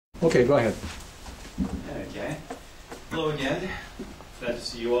Okay, go ahead. Okay. Hello again. Glad to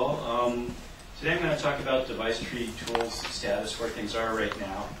see you all. Today I'm going to talk about device tree tools status, where things are right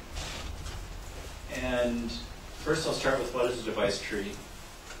now. And first I'll start with what is a device tree.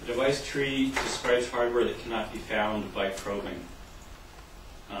 A device tree describes hardware that cannot be found by probing.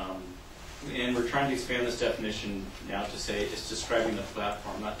 And we're trying to expand this definition now to say it's describing the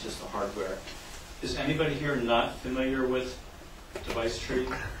platform, not just the hardware. Is anybody here not familiar with device tree?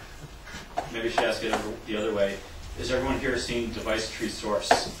 Maybe I should ask it the other way. Is everyone here seen device tree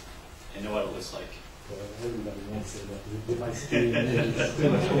source and know what it looks like? Everybody wants it, but the device tree is too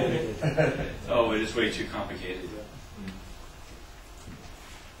much complicated. Oh, it is way too complicated.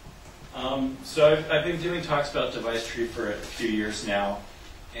 So I've been doing talks about device tree for a few years now,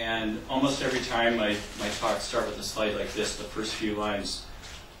 and almost every time my talks start with a slide like this, the first few lines.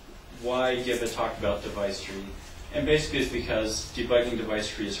 Why give a talk about device tree? And basically it's because debugging device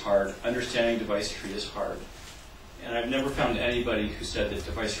tree is hard, understanding device tree is hard. And I've never found anybody who said that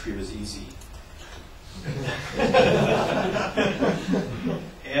device tree was easy.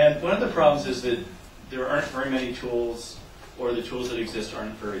 And one of the problems is that there aren't very many tools, or the tools that exist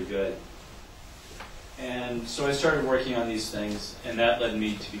aren't very good. And so I started working on these things, and that led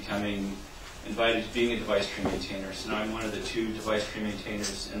me to becoming invited to being a device tree maintainer. So now I'm one of the 2 device tree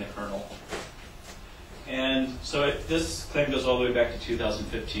maintainers in the kernel. And so this claim goes all the way back to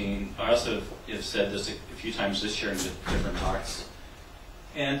 2015. I also have said this a few times this year in different talks.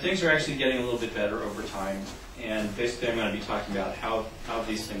 And things are actually getting a little bit better over time. And basically I'm going to be talking about how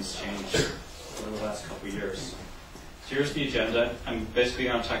these things changed over the last couple of years. So here's the agenda. I'm basically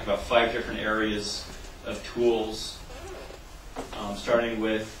going to talk about 5 different areas of tools, starting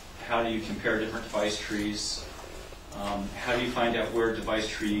with how do you compare different device trees, how do you find out where device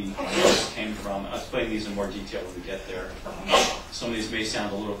tree came from. I'll explain these in more detail when we get there. Some of these may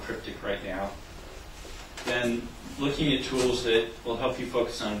sound a little cryptic right now. Then looking at tools that will help you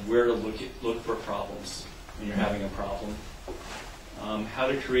focus on where to look for problems when you're having a problem. How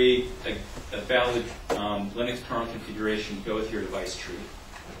to create a valid Linux kernel configuration to go with your device tree.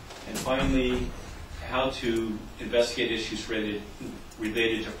 And finally, how to investigate issues related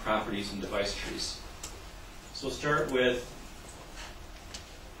to properties in device trees. So we'll start with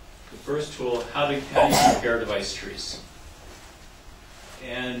the first tool, how do you compare device trees?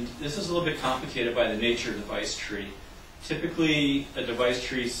 And this is a little bit complicated by the nature of device tree. Typically, a device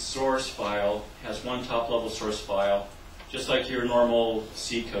tree source file has one top-level source file, just like your normal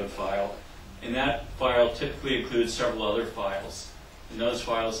C code file. And that file typically includes several other files. And those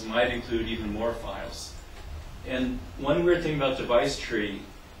files might include even more files. And one weird thing about device tree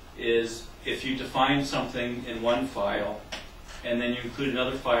is if you define something in one file, and then you include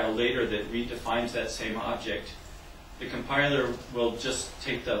another file later that redefines that same object, the compiler will just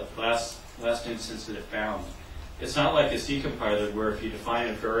take the last instance that it found. It's not like a C compiler where if you define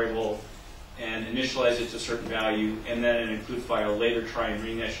a variable and initialize it to a certain value, and then an include file later try and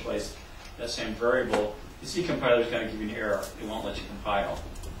reinitialize that same variable, the C compiler is going to give you an error. It won't let you compile.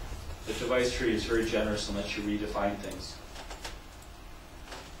 The device tree is very generous and lets you redefine things.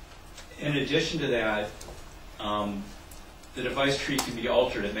 In addition to that, the device tree can be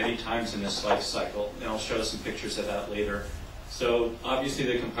altered at many times in this life cycle, and I'll show some pictures of that later. So obviously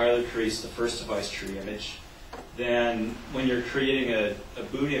the compiler creates the first device tree image. Then when you're creating a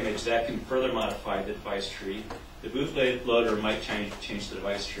boot image, that can further modify the device tree. The bootloader might change the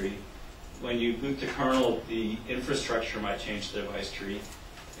device tree. When you boot the kernel, the infrastructure might change the device tree.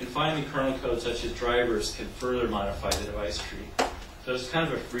 And finally, kernel code such as drivers can further modify the device tree. So it's kind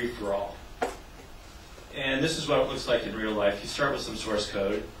of a free-for-all. And this is what it looks like in real life. You start with some source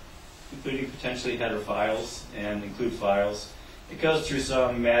code, including potentially header files and include files. It goes through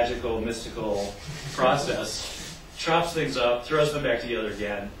some magical, mystical process, chops things up, throws them back together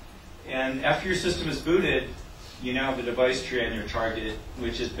again. And after your system is booted, you now have a device tree on your target,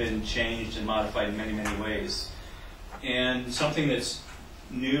 which has been changed and modified in many, many ways. And something that's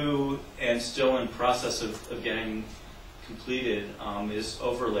new and still in process of getting completed is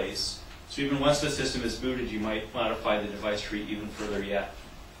overlays. So even once the system is booted, you might modify the device tree even further yet.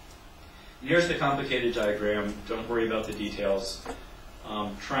 And here's the complicated diagram. Don't worry about the details.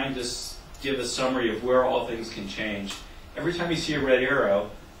 Trying to give a summary of where all things can change. Every time you see a red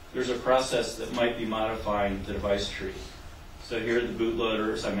arrow, there's a process that might be modifying the device tree. So here are the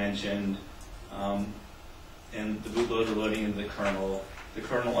bootloader, as I mentioned, and the bootloader loading into the kernel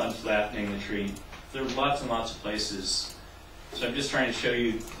unflattening the tree. There are lots and lots of places. So I'm just trying to show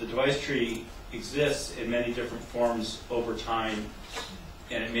you the device tree exists in many different forms over time,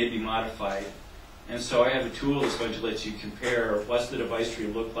 and it may be modified. And so I have a tool that's going to let you compare what's the device tree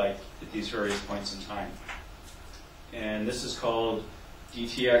look like at these various points in time. And this is called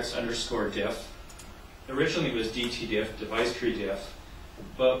DTX_diff. Originally it was DTDiff, device tree diff.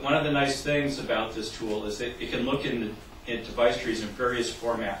 But one of the nice things about this tool is that it can look in device trees in various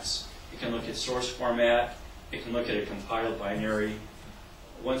formats. It can look at source format, it can look at a compiled binary.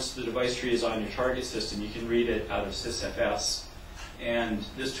 Once the device tree is on your target system, you can read it out of sysfs. And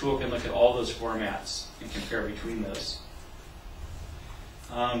this tool can look at all those formats and compare between those.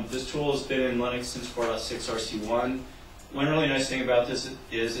 This tool has been in Linux since 4.6 RC1. One really nice thing about this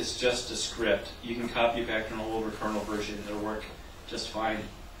is it's just a script. You can copy it back to an older kernel version. It'll work just fine.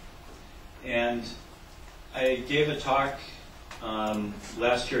 And I gave a talk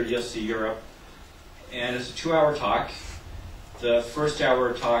last year at ESC Europe, and it's a 2-hour talk. The first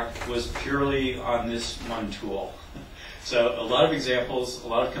hour talk was purely on this one tool. So a lot of examples, a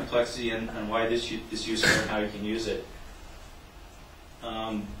lot of complexity on why this is useful and how you can use it.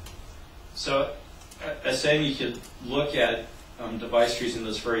 So as saying you could look at device trees in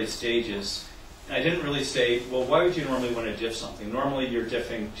those various stages. And I didn't really say, well, why would you normally want to diff something? Normally you're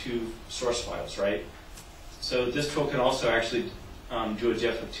diffing 2 source files, right? So this tool can also actually do a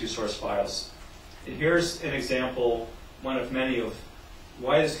diff of 2 source files. And here's an example, one of many, of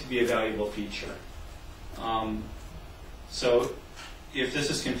why this could be a valuable feature. So if this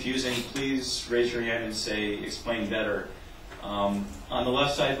is confusing, please raise your hand and say, explain better. On the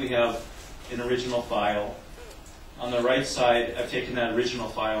left side, we have an original file. On the right side, I've taken that original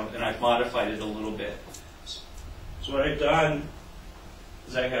file and I've modified it a little bit. So what I've done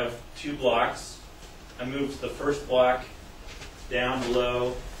is I have 2 blocks. I moved the first block down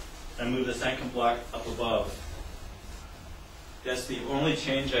below. I moved the second block up above. That's the only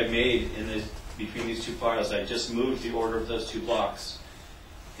change I made between these 2 files. I just moved the order of those 2 blocks.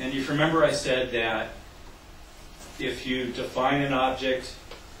 And if you remember, I said that if you define an object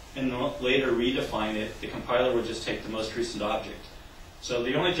and later redefine it, the compiler would just take the most recent object. So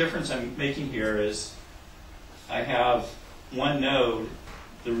the only difference I'm making here is I have one node,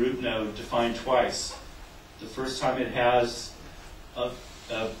 the root node, defined twice. The first time it has a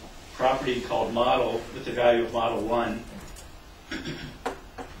property called model with the value of model 1.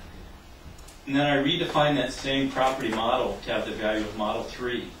 And then I redefine that same property model to have the value of model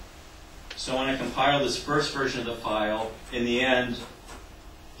 3. So when I compile this first version of the file, in the end,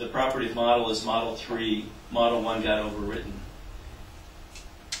 the property of model is model 3, model 1 got overwritten.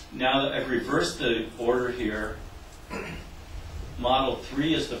 Now that I've reversed the order here, model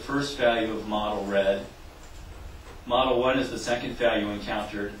 3 is the first value of model read, model 1 is the second value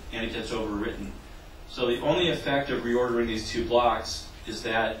encountered, and it gets overwritten. So the only effect of reordering these 2 blocks is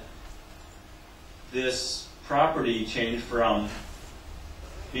that this property changed from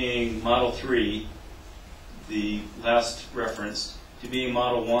being model 3, the last reference, to being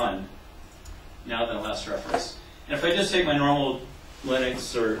model 1, now the last reference. And if I just take my normal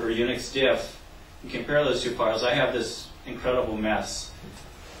Linux or Unix diff and compare those 2 files, I have this incredible mess.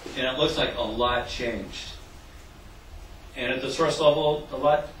 And it looks like a lot changed. And at the source level, a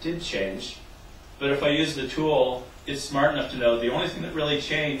lot did change. But if I use the tool, it's smart enough to know the only thing that really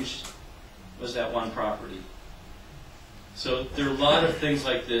changed was that one property. So there are a lot of things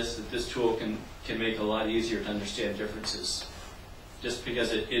like this that this tool can make a lot easier to understand differences. Just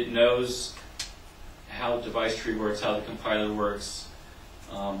because it knows how device tree works, how the compiler works,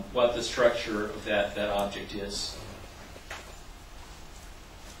 what the structure of that object is.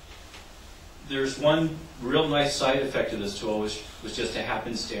 There's one real nice side effect of this tool, which was just a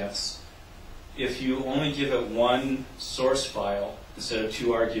happenstance. If you only give it one source file instead of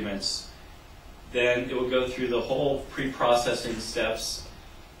 2 arguments, then it will go through the whole pre-processing steps.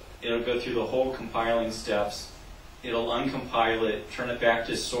 It'll go through the whole compiling steps. It'll uncompile it, turn it back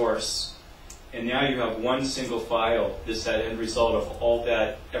to source, and now you have one single file that's that end result of all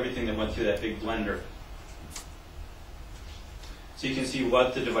that, everything that went through that big blender. So you can see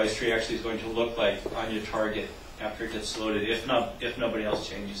what the device tree actually is going to look like on your target after it gets loaded, if nobody else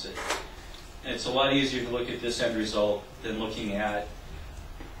changes it. And it's a lot easier to look at this end result than looking at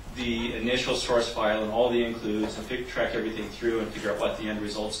the initial source file and all the includes and track everything through and figure out what the end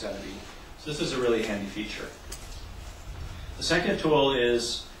result's going to be. So this is a really handy feature. The second tool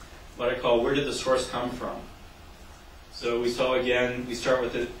is what I call where did the source come from? So we saw again, we start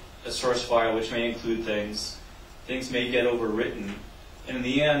with a source file which may include things. Things may get overwritten. And in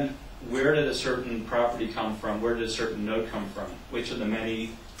the end, where did a certain property come from? Where did a certain node come from? Which of the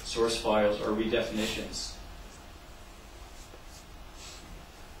many source files are redefinitions?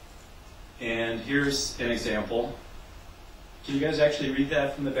 And here's an example. Can you guys actually read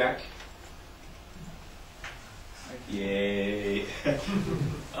that from the back? Yay.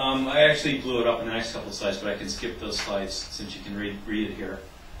 I actually blew it up in the next couple of slides, but I can skip those slides since you can read it here.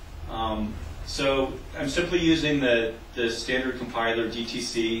 So I'm simply using the standard compiler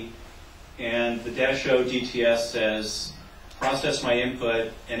DTC, and the -o DTS says process my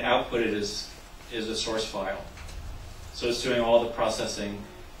input and output it is a source file. So it's doing all the processing.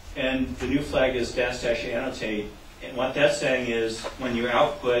 And the new flag is --annotate. And what that's saying is when you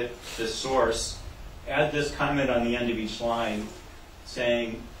output the source, add this comment on the end of each line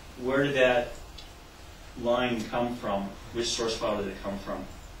saying, where did that line come from? Which source file did it come from?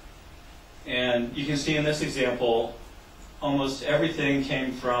 And you can see in this example, almost everything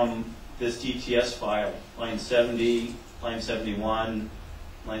came from this DTS file, line 70, line 71,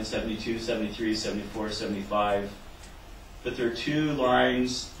 line 72, 73, 74, 75. But there are two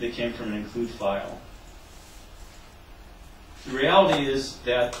lines that came from an include file. The reality is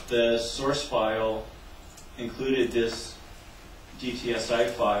that the source file included this DTSI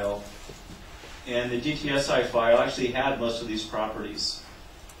file, and the DTSI file actually had most of these properties.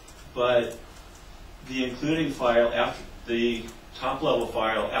 But the including file, after the top level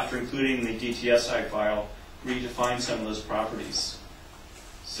file, after including the DTSI file, redefined some of those properties.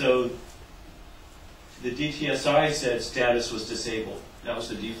 So the DTSI said status was disabled. That was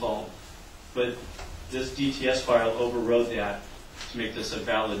the default. But this DTS file overrode that to make this a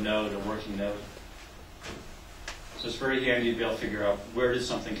valid node, a working node. So it's very handy to be able to figure out where did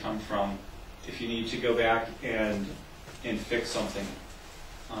something come from if you need to go back and fix something.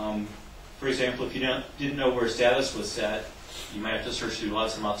 For example, if you didn't know where status was set, you might have to search through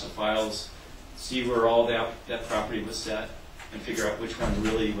lots and lots of files, see where all that property was set, and figure out which one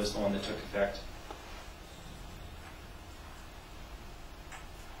really was the one that took effect.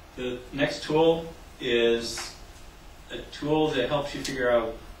 The next tool is a tool that helps you figure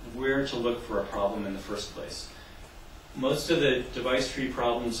out where to look for a problem in the first place. Most of the device tree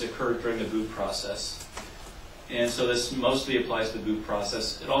problems occur during the boot process. And so this mostly applies to the boot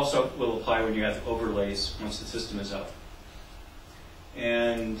process. It also will apply when you have overlays once the system is up.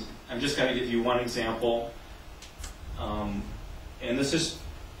 And I'm just going to give you one example. And it's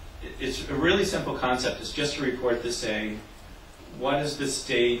a really simple concept. It's just a report that's saying, what is the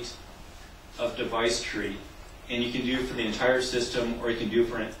state of device tree? And you can do it for the entire system, or you can do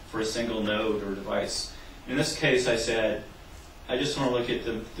it for a single node or device. In this case, I said, I just want to look at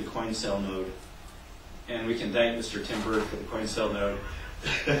the coin cell node. And we can thank Mr. Tim Bird for the coin cell node.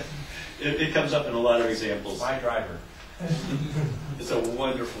 It comes up in a lot of examples. My driver. It's a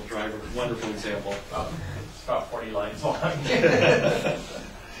wonderful driver, wonderful example. It's about 40 lines long.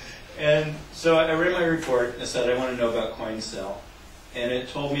 And so I read my report and said I want to know about CoinCell. And it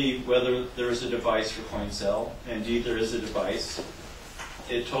told me whether there is a device for CoinCell. And indeed, there is a device.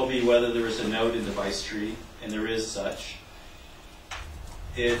 It told me whether there is a node in device tree, and there is such.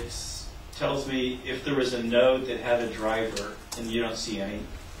 It tells me if there was a node that had a driver, and you don't see any.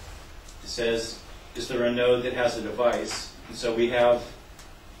 It says, is there a node that has a device? And so we have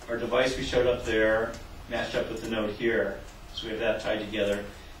our device we showed up there matched up with the node here. So we have that tied together.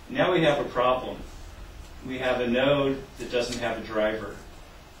 Now we have a problem. We have a node that doesn't have a driver.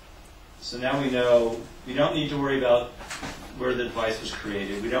 So now we know we don't need to worry about where the device was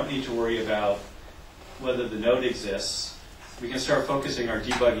created. We don't need to worry about whether the node exists. We can start focusing our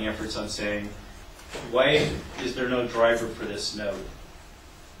debugging efforts on saying, why is there no driver for this node?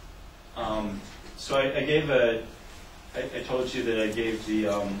 So I told you that I gave the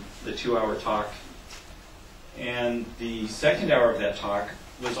 2-hour talk. And the second hour of that talk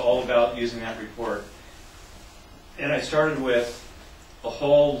was all about using that report. And I started with a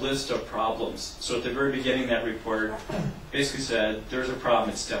whole list of problems. So at the very beginning of that report, basically said, there's a problem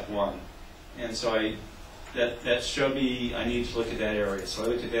at step 1. And so that showed me I needed to look at that area. So I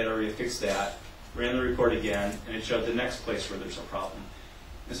looked at that area, fixed that, ran the report again, and it showed the next place where there's a problem.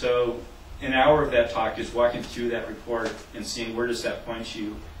 And so an hour of that talk is walking through that report and seeing where does that point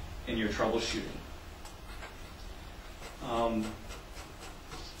you in your troubleshooting.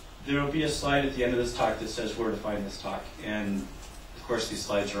 There will be a slide at the end of this talk that says where to find this talk. And of course, these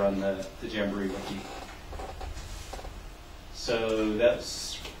slides are on the Jamboree Wiki. So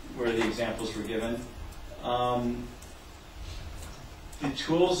that's where the examples were given. The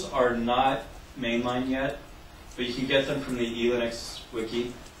tools are not mainline yet, but you can get them from the eLinux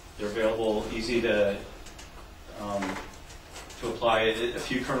Wiki. They're available, easy to apply. A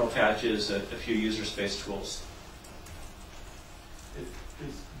few kernel patches, a few user space tools.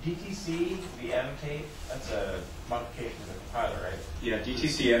 Is DTC, the annotate, that's a modification to the compiler, right? Yeah,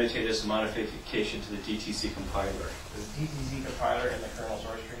 DTC annotate is a modification to the DTC compiler. Is DTC compiler in the kernel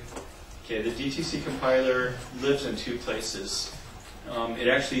source tree? Okay, the DTC compiler lives in two places. It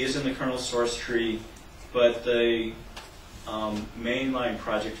actually is in the kernel source tree, but the mainline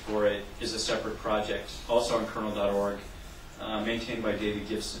project for it is a separate project, also on kernel.org, maintained by David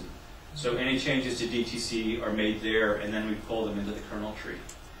Gibson. So any changes to DTC are made there, and then we pull them into the kernel tree.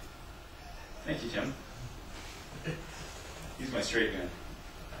 Thank you, Tim. He's my straight man.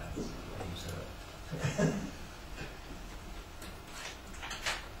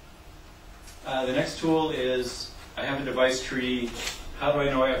 The next tool is, I have a device tree. How do I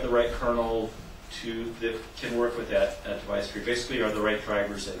know I have the right kernel that can work with that device tree? Basically, are the right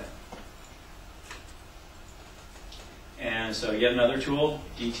drivers in it? And so yet another tool,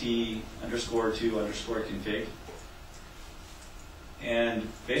 dt_2_config. And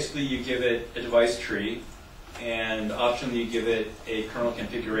basically you give it a device tree, and optionally you give it a kernel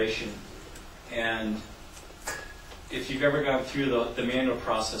configuration. And if you've ever gone through the manual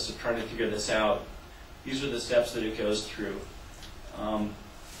process of trying to figure this out, these are the steps that it goes through.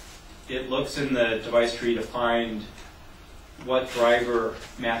 It looks in the device tree to find what driver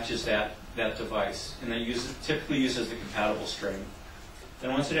matches that device, and it typically uses the compatible string.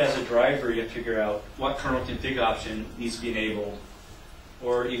 Then once it has a driver, you have to figure out what kernel config option needs to be enabled,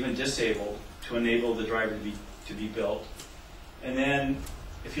 or even disabled, to enable the driver to be built. And then,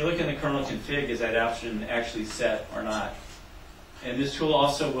 if you look in the kernel config, is that option actually set or not? And this tool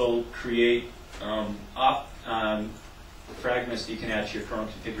also will create fragments that you can add to your kernel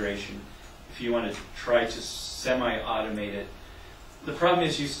configuration if you want to try to semi-automate it. The problem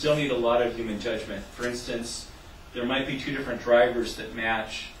is you still need a lot of human judgment. For instance, there might be two different drivers that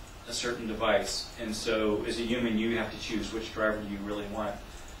match a certain device, and so as a human you have to choose which driver you really want.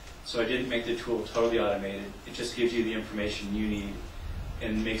 So I didn't make the tool totally automated. It just gives you the information you need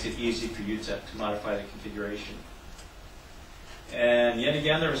and makes it easy for you to modify the configuration. And yet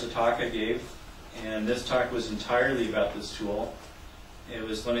again, there was a talk I gave, and this talk was entirely about this tool. It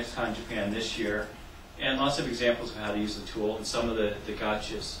was LinuxCon Japan this year, and lots of examples of how to use the tool and some of the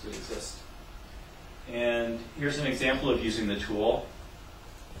gotchas that exist. And here's an example of using the tool.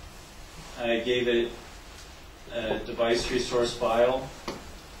 I gave it a device resource file.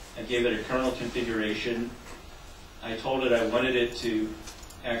 I gave it a kernel configuration. I told it I wanted it to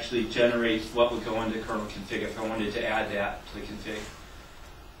actually generate what would go into kernel config if I wanted to add that to the config.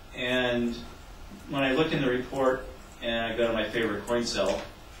 And when I look in the report, and I go to my favorite CoinCell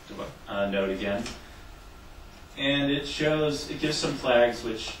node again, and it gives some flags,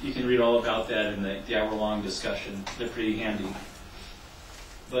 which you can read all about that in the hour-long discussion. They're pretty handy.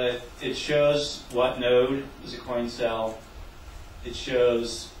 But it shows what node is a CoinCell. It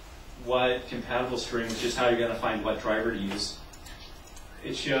shows what compatible string, which is how you're going to find what driver to use.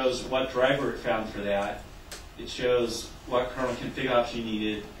 It shows what driver it found for that. It shows what kernel config option you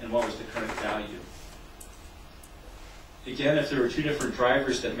needed and what was the current value. Again, if there were two different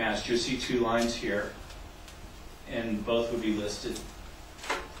drivers that matched, you'll see two lines here, and both would be listed.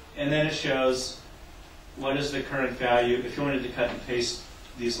 And then it shows what is the current value. If you wanted to cut and paste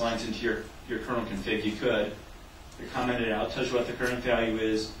these lines into your kernel config, you could. They're commented out, tells you what the current value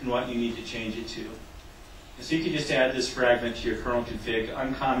is and what you need to change it to. And so you can just add this fragment to your kernel config,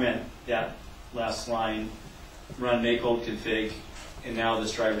 uncomment that last line, run make old config, and now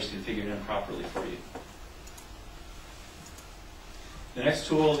this driver is configured improperly for you. The next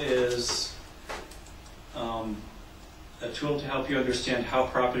tool is a tool to help you understand how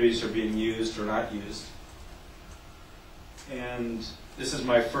properties are being used or not used. And this is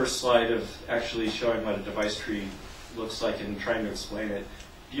my first slide of actually showing what a device tree looks like and trying to explain it.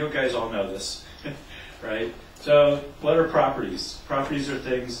 You guys all know this, right? So what are properties? Properties are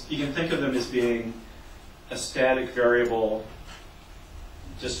things, you can think of them as being a static variable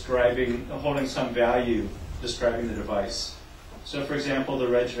holding some value describing the device. So for example, the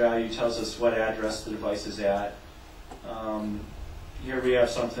reg value tells us what address the device is at. Here we have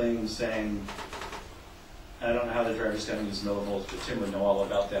something saying, I don't know how the driver's going to use millivolts, but Tim would know all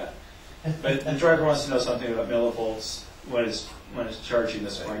about that. But the driver wants to know something about millivolts when it's charging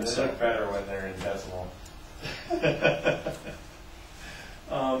this point. They look better when they're in decimal.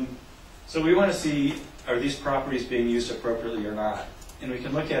 So we want to see, are these properties being used appropriately or not? And we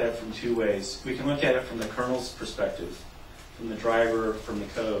can look at it from two ways. We can look at it from the kernel's perspective, from the driver, from the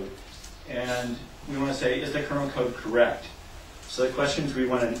code. And we want to say, is the kernel code correct? So the questions we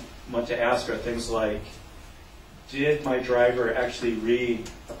want to ask are things like, did my driver actually read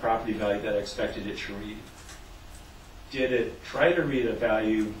a property value that I expected it to read? Did it try to read a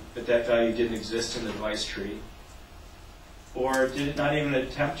value, but that value didn't exist in the device tree? Or did it not even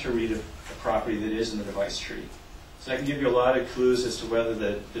attempt to read a property that is in the device tree? So I can give you a lot of clues as to whether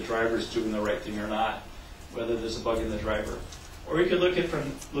the driver is doing the right thing or not, whether there's a bug in the driver. Or we could look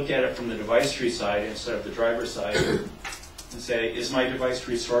at it from the device tree side instead of the driver side and say, is my device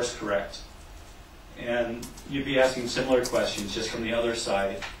tree source correct? And you'd be asking similar questions just from the other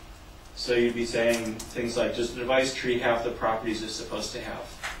side. So you'd be saying things like, does the device tree have the properties it's supposed to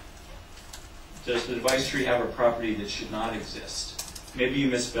have? Does the device tree have a property that should not exist? Maybe you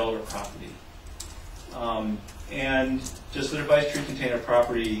misspelled a property. And does the device tree contain a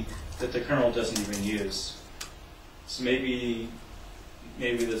property that the kernel doesn't even use? So maybe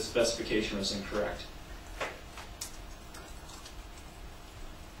the specification was incorrect.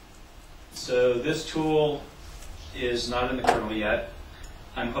 So this tool is not in the kernel yet.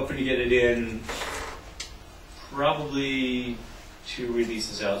 I'm hoping to get it in probably 2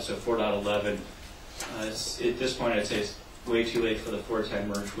 releases out, so 4.11. At this point, I'd say it's way too late for the 4.10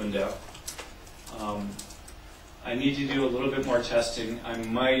 merge window. I need to do a little bit more testing. I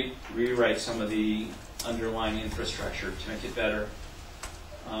might rewrite some of the underlying infrastructure to make it better.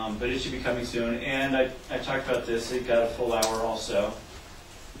 But it should be coming soon. And I talked about this. It got a full hour also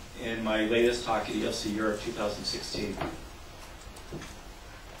in my latest talk at ELC Europe 2016.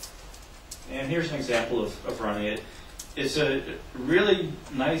 And here's an example of running it. It's a really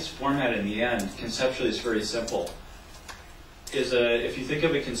nice format in the end. Conceptually, it's very simple. If you think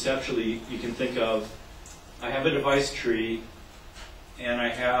of it conceptually, you can think of, I have a device tree, and I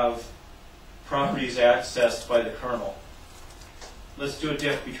have properties accessed by the kernel. Let's do a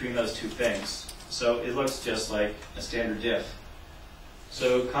diff between those two things. So it looks just like a standard diff.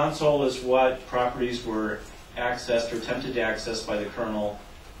 So console is what properties were accessed or attempted to access by the kernel,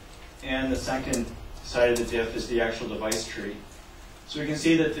 and the second side of the diff is the actual device tree. So we can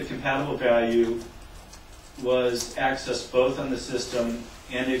see that the compatible value was accessed both on the system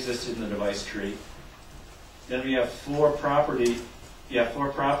and existed in the device tree. Then we have four properties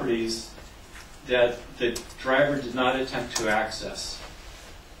that the driver did not attempt to access,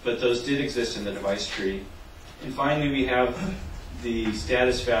 but those did exist in the device tree. And finally, we have the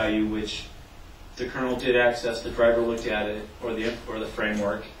status value, which the kernel did access, the driver looked at it, or the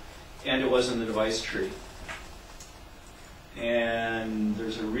framework, and it was in the device tree. And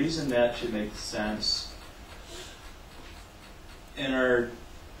there's a reason that should make sense. In our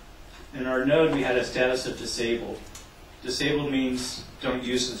node, we had a status of disabled. Disabled means don't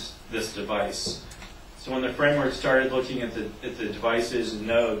use this device. So when the framework started looking at the devices and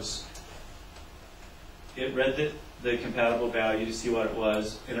nodes, it read the compatible value to see what it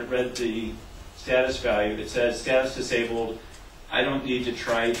was, and it read the status value. It said status disabled. I don't need to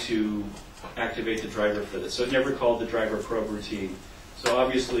try to activate the driver for this. So it never called the driver probe routine. So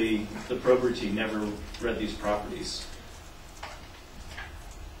obviously, the probe routine never read these properties.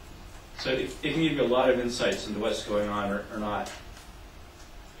 So it can give you a lot of insights into what's going on or not.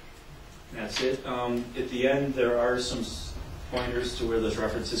 And that's it. At the end, there are some pointers to where those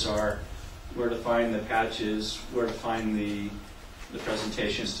references are, where to find the patches, where to find the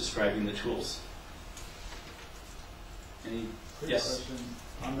presentations describing the tools. Any? Quick Yes? question.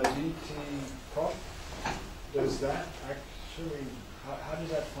 On the DT prop, does that actually, how does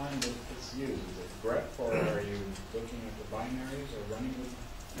that find that it's used? Is it grep, or are you looking at the binaries or running with?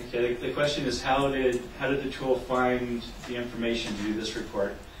 Okay, the question is how did the tool find the information to do this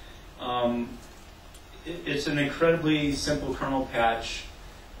report? It's an incredibly simple kernel patch.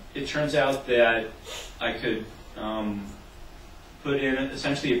 It turns out that I could put in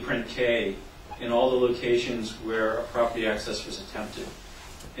essentially a print K in all the locations where a property access was attempted.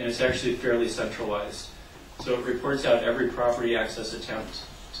 And it's actually fairly centralized. So it reports out every property access attempt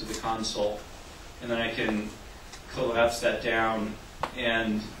to the console. And then I can collapse that down.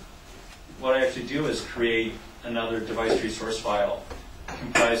 And what I actually do is create another device tree source file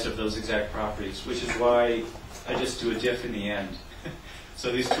comprised of those exact properties, which is why I just do a diff in the end.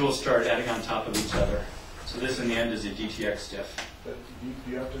 So these tools start adding on top of each other. So this in the end is a DTX diff. But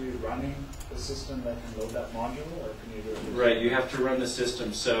do you have to be running the system that can load that module, or can you do it? Right, you have to run the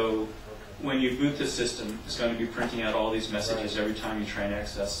system. So when you boot the system, it's going to be printing out all these messages every time you try and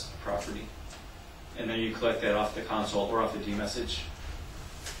access a property. And then you collect that off the console or off the D message.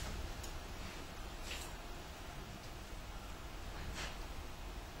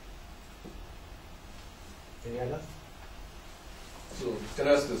 Any other? So can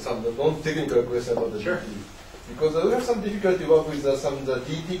I ask some non-technical question about the Sure. DT? Because we have some difficulty to work with some of the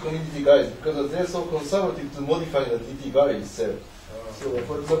DT community guys because they're so conservative to modify the DT value itself. So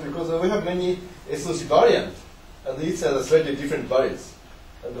for example, because we have many SOC variants, and each has a slightly different values.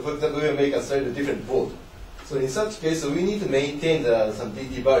 And for example, we make a slightly different board. So in such case, we need to maintain some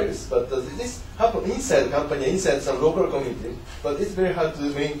DT values, but this happen inside the company, inside some local community, but it's very hard to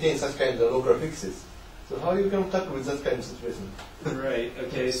maintain such kind of local fixes. So how you can tackle with that kind of situation? Right.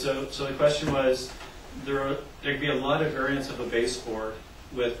 Okay. So the question was, there can be a lot of variance of a baseboard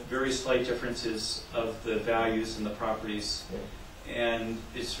with very slight differences of the values and the properties, and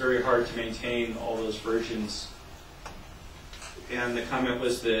it's very hard to maintain all those versions. And the comment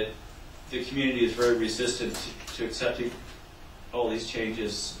was that the community is very resistant to accepting all these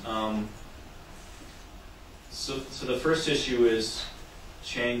changes. So the first issue is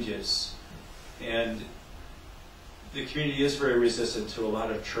changes, and the community is very resistant to a lot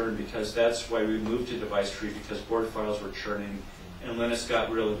of churn, because that's why we moved to device tree, because board files were churning, and Linus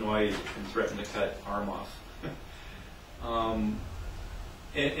got real annoyed and threatened to cut ARM off. And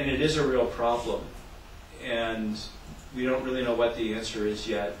it is a real problem, and we don't really know what the answer is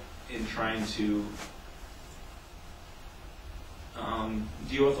yet in trying to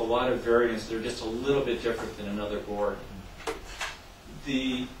deal with a lot of variants. They're just a little bit different than another board.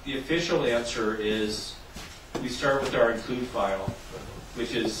 The official answer is we start with our include file,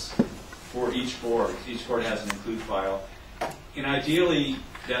 which is for each board. Each board has an include file. And ideally,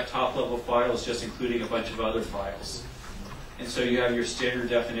 that top level file is just including a bunch of other files. And so you have your standard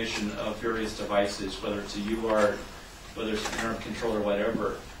definition of various devices, whether it's a UART, whether it's an interrupt controller,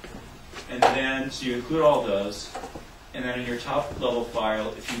 whatever. And then, so you include all those. And then in your top level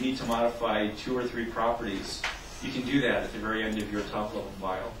file, if you need to modify 2 or 3 properties, you can do that at the very end of your top level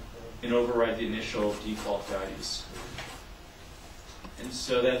file and override the initial default values. And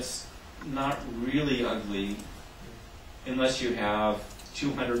so that's not really ugly unless you have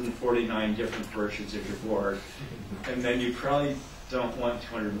 249 different versions of your board. And then you probably don't want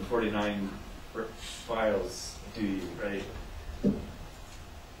 249 files, do you, right?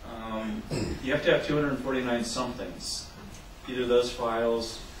 You have to have 249 somethings. Either those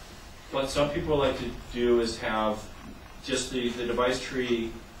files. What some people like to do is have just the device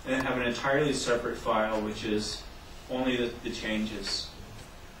tree and then have an entirely separate file, which is only the changes.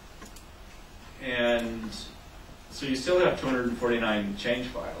 And so you still have 249 change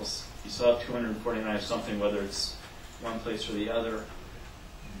files. You still have 249 of something, whether it's one place or the other.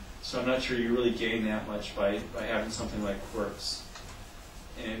 So I'm not sure you really gain that much by having something like Quirks.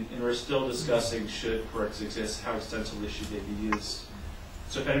 And we're still discussing, should Quirks exist, how extensively should they be used.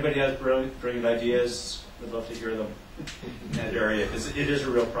 So if anybody has brilliant ideas, we'd love to hear them in that area, because it is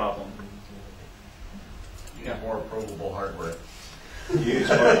a real problem. You have more probable hardware. Use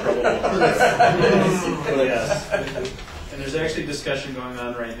more probable hardware. Yes. And there's actually discussion going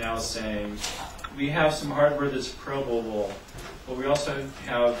on right now saying, we have some hardware that's probable, but we also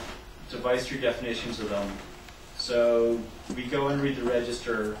have device tree definitions of them. So we go and read the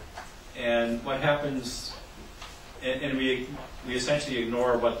register, and what happens, and we essentially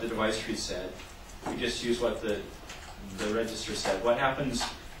ignore what the device tree said. We just use what the register said. What happens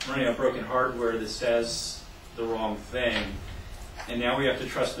running a broken hardware that says the wrong thing, and now we have to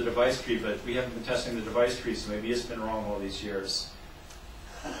trust the device tree, but we haven't been testing the device tree, so maybe it's been wrong all these years.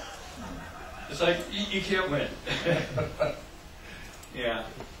 It's like, you can't win. Yeah.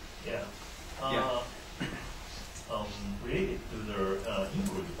 Yeah. Yeah. Related to the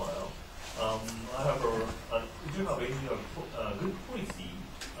include file, I have do you have any good policy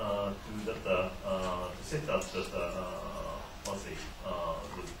to set up the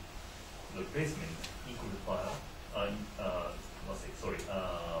the placement include file?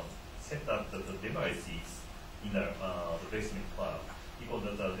 Set up the devices in the placement file, because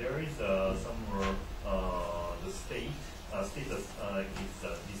there is some the status is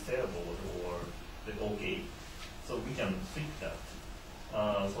disabled or the OK. So we can fix that.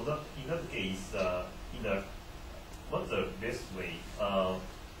 So that in that case, what's the best way? The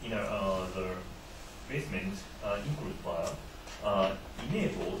placement include file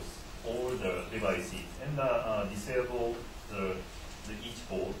enables all the devices and disable the each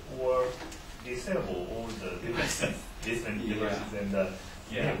board, or disable all the devices, different devices, and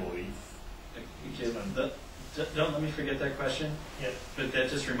enable it. Okay, don't let me forget that question. Yeah. But that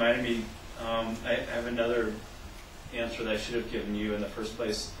just reminded me. I have another answer that I should have given you in the first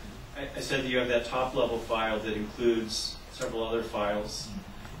place. I said that you have that top level file that includes several other files.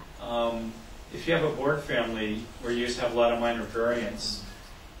 If you have a board family where you just have a lot of minor variants,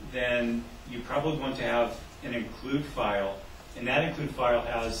 then you probably want to have an include file, and that include file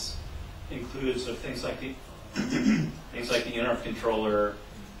includes of things like the interrupt controller,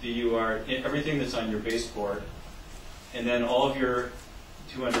 the UART, everything that's on your baseboard, and then all of your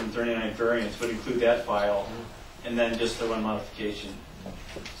 239 variants would include that file, and then just the one modification.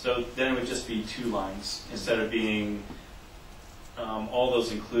 So then it would just be 2 lines instead of being all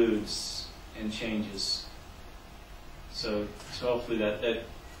those includes and changes. So hopefully that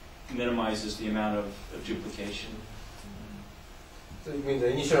minimizes the amount of duplication. So you mean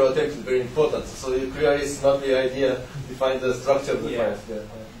the initial attempt is very important. So you clearly it's not the idea define the structure of the Yeah. files.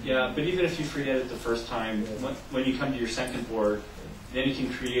 Yeah, but even if you forget it the first time, when you come to your second board, then you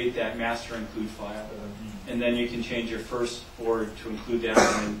can create that master include file. And then you can change your first board to include that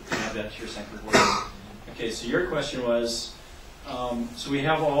and add that to your second board. Okay, so your question was, so we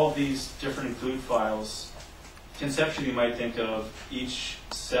have all of these different include files. Conceptually, you might think of each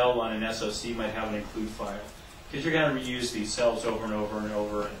cell on an SOC might have an include file, because you're going to reuse these cells over and over and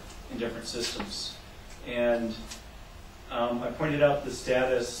over in different systems. And I pointed out the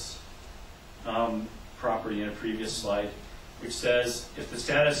status property in a previous slide, which says if the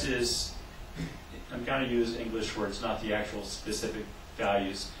status is, I'm going to use English words, not the actual specific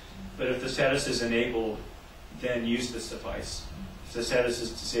values, but if the status is enabled, then use this device. If the status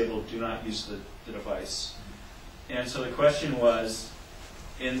is disabled, do not use the device. And so the question was,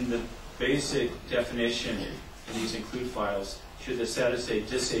 in the basic definition in these include files, should the status say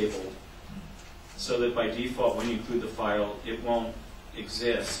disabled, so that by default when you include the file it won't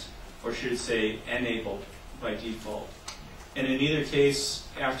exist, or should it say enabled by default? And in either case,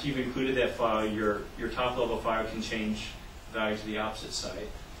 after you've included that file, your top level file can change the value to the opposite side.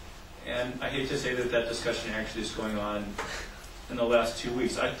 And I hate to say that that discussion actually is going on in the last 2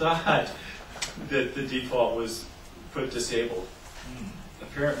 weeks. I thought that the default was put disabled.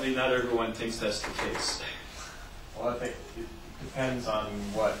 Apparently not everyone thinks that's the case. Well, I think it depends on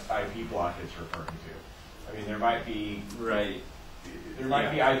what IP block it's referring to. I mean, there might be Right. there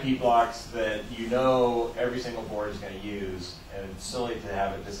might be IP blocks that you know every single board is going to use, and it's silly to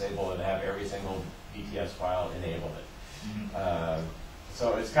have it disabled and have every single DTS file enable it.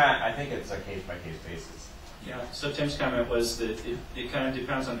 So it's I think it's a case-by-case basis. Yeah, so Tim's comment was that it kind of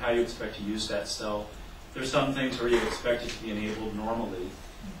depends on how you expect to use that cell. There's some things where you expect it to be enabled normally,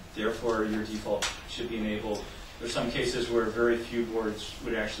 therefore your default should be enabled. There's some cases where very few boards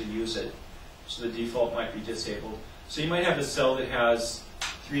would actually use it, so the default might be disabled. So you might have a cell that has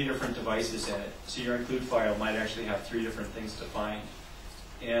 3 different devices in it, so your include file might actually have 3 different things defined.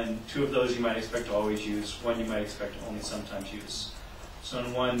 And 2 of those you might expect to always use, 1 you might expect to only sometimes use. So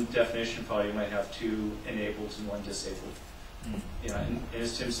in one definition file you might have 2 enabled and 1 disabled. Yeah, and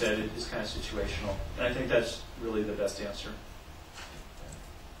as Tim said, it is kind of situational. And I think that's really the best answer.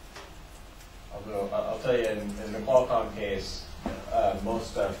 Although I'll tell you, in the Qualcomm case,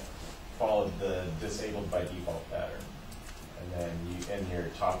 most stuff followed the disabled by default pattern. And then in your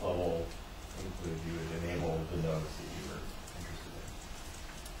top level include, you would enable the nodes that you were interested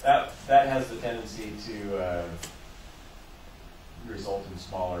in. That has the tendency to result in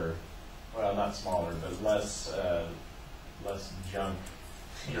smaller, well, not smaller, but less junk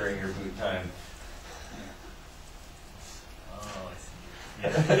during your boot time. Oh, I see.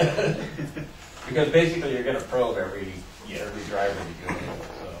 Yeah. Because basically you're going to probe every driver that you enable.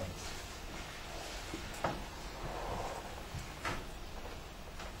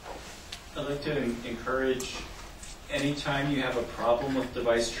 So I'd like to encourage, anytime you have a problem with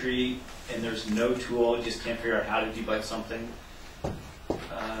device tree and there's no tool, you just can't figure out how to debug something,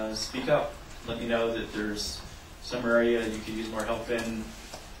 speak up. Let me know that there's some area you could use more help in.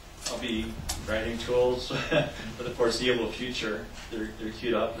 I'll be writing tools for the foreseeable future. They're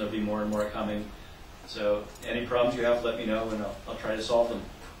queued up, and there'll be more and more coming. So any problems you have, let me know, and I'll try to solve them.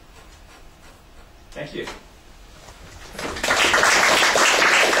 Thank you.